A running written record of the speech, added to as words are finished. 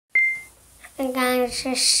guys,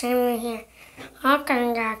 just Simon here.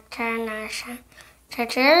 Welcome back to Nation.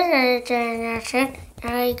 Today Nation,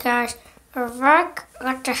 and we got a rock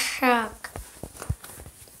with the shark.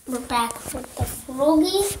 We're back with the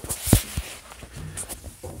froggy.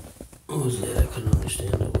 What was that? I couldn't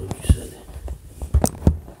understand what you said.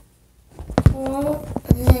 Well,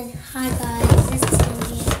 then, hi guys, this is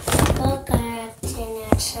Cindy. Welcome back to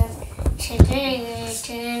Nation. Today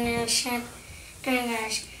Nation, and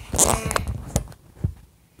guys,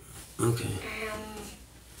 Okay.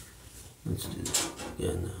 Let's do that.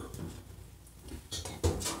 Yeah, no.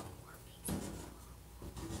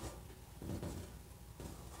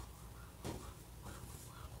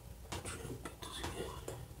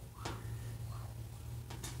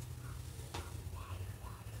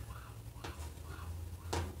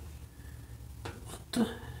 What the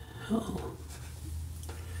hell?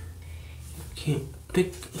 You can't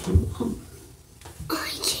pick him up. I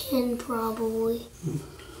can probably.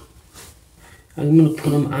 I'm gonna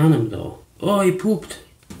put him on him though. Oh, he pooped.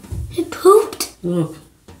 It pooped? Look.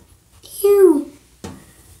 Ew.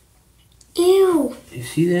 Ew. You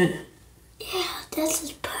see that? Yeah, that's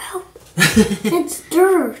his poop. That's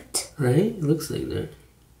dirt. Right? It looks like that.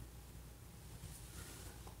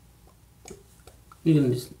 You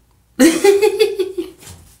can just.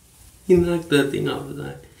 You knocked that thing off of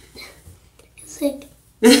that. It's like.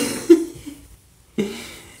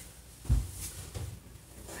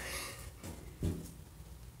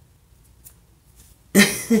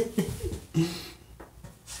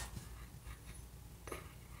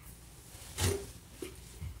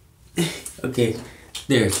 Okay,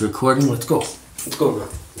 there, it's recording. Let's go. Let's go, bro.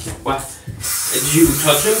 What? Did you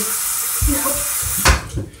touch him? No.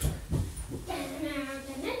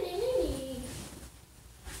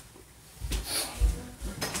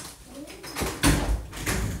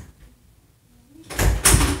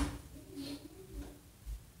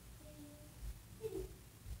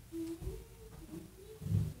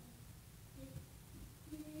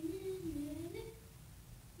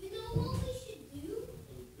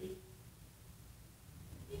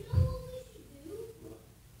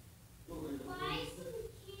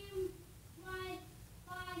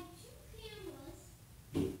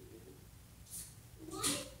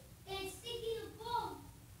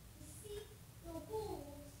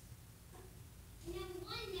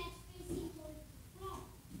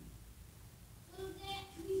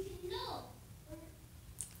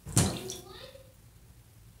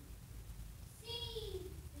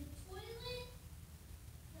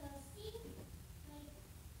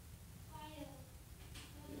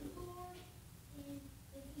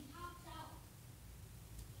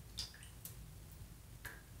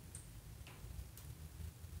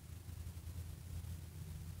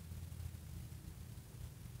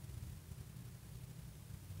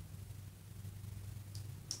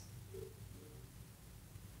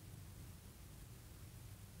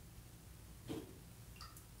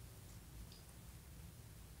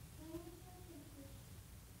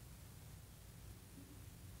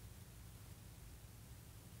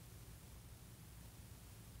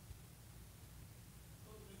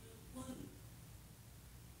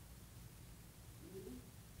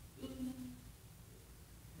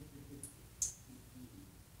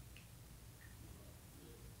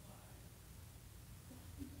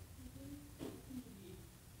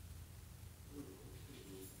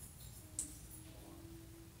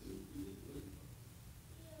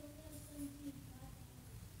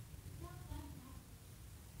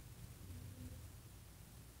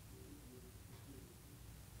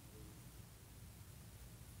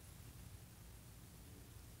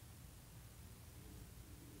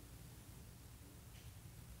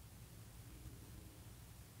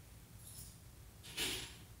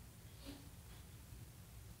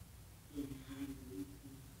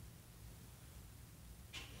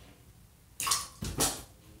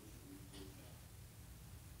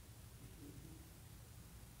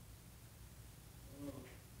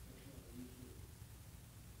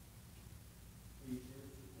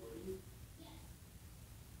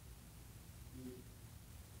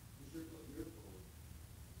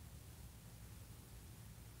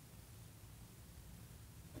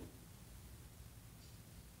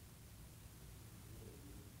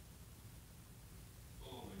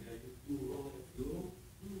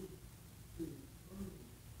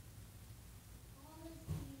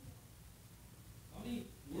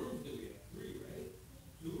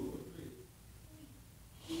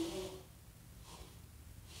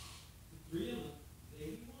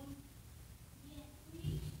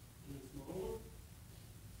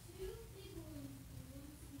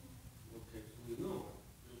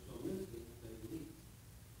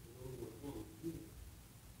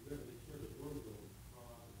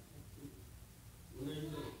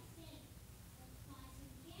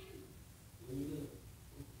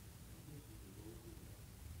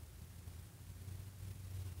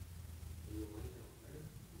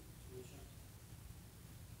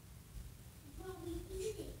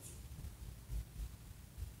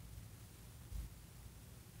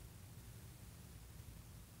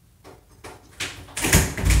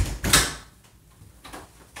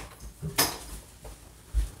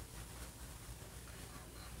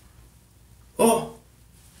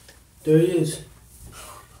 There he is.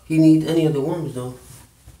 He didn't eat any of the worms though.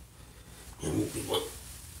 Let me get one.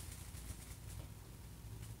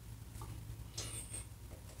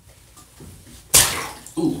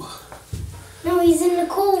 Ooh. No, he's in the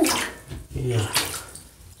cold. Yeah.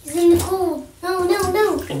 He's in the cold. No, no,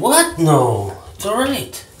 no. What? No. It's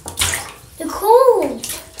alright. The cold.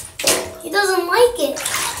 He doesn't like it.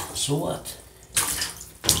 So what?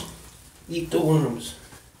 Eat the worms.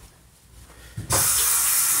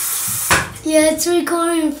 Yeah, it's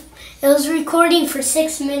recording. It was recording for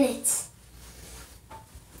 6 minutes.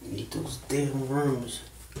 Eat those damn worms.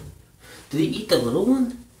 Did he eat the little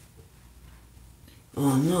one?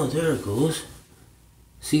 Oh no, there it goes.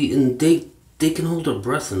 See, and they can hold their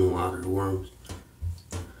breath in water, worms.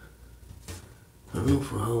 I don't know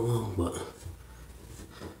for how long, but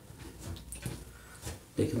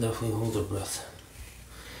they can definitely hold their breath.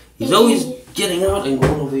 He's always getting out and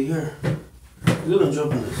going over here. He's gonna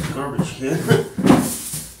jump in this garbage can.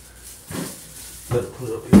 Better put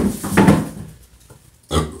it up here.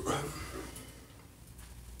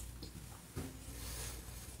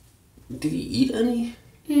 Did he eat any?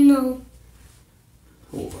 No.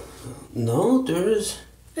 Oh, no, there's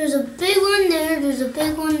There's a big one there, there's a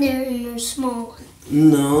big one there, and there's a small one.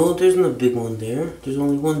 no, there's no big one there. There's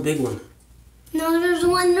only one big one. No, there's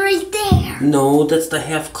one right there. No, that's the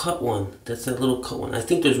half cut one. That's that little cut one. I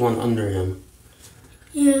think there's one under him.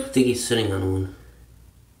 Yeah. I think he's sitting on one.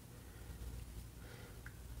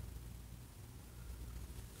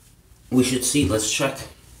 We should see. Let's check.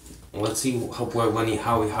 Let's see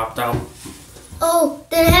how he hopped out. Oh,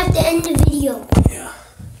 then I have to end the video. Yeah.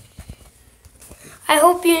 I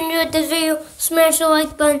hope you enjoyed this video. Smash the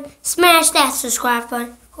like button. Smash that subscribe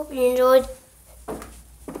button. Hope you enjoyed.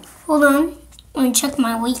 Hold on. Let me check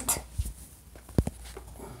my weight.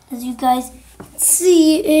 As you guys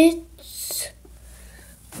see it.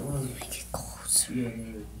 Let me get closer.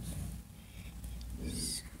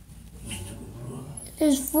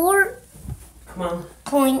 There's 4.8.8. Come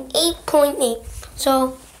on.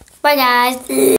 So, bye guys.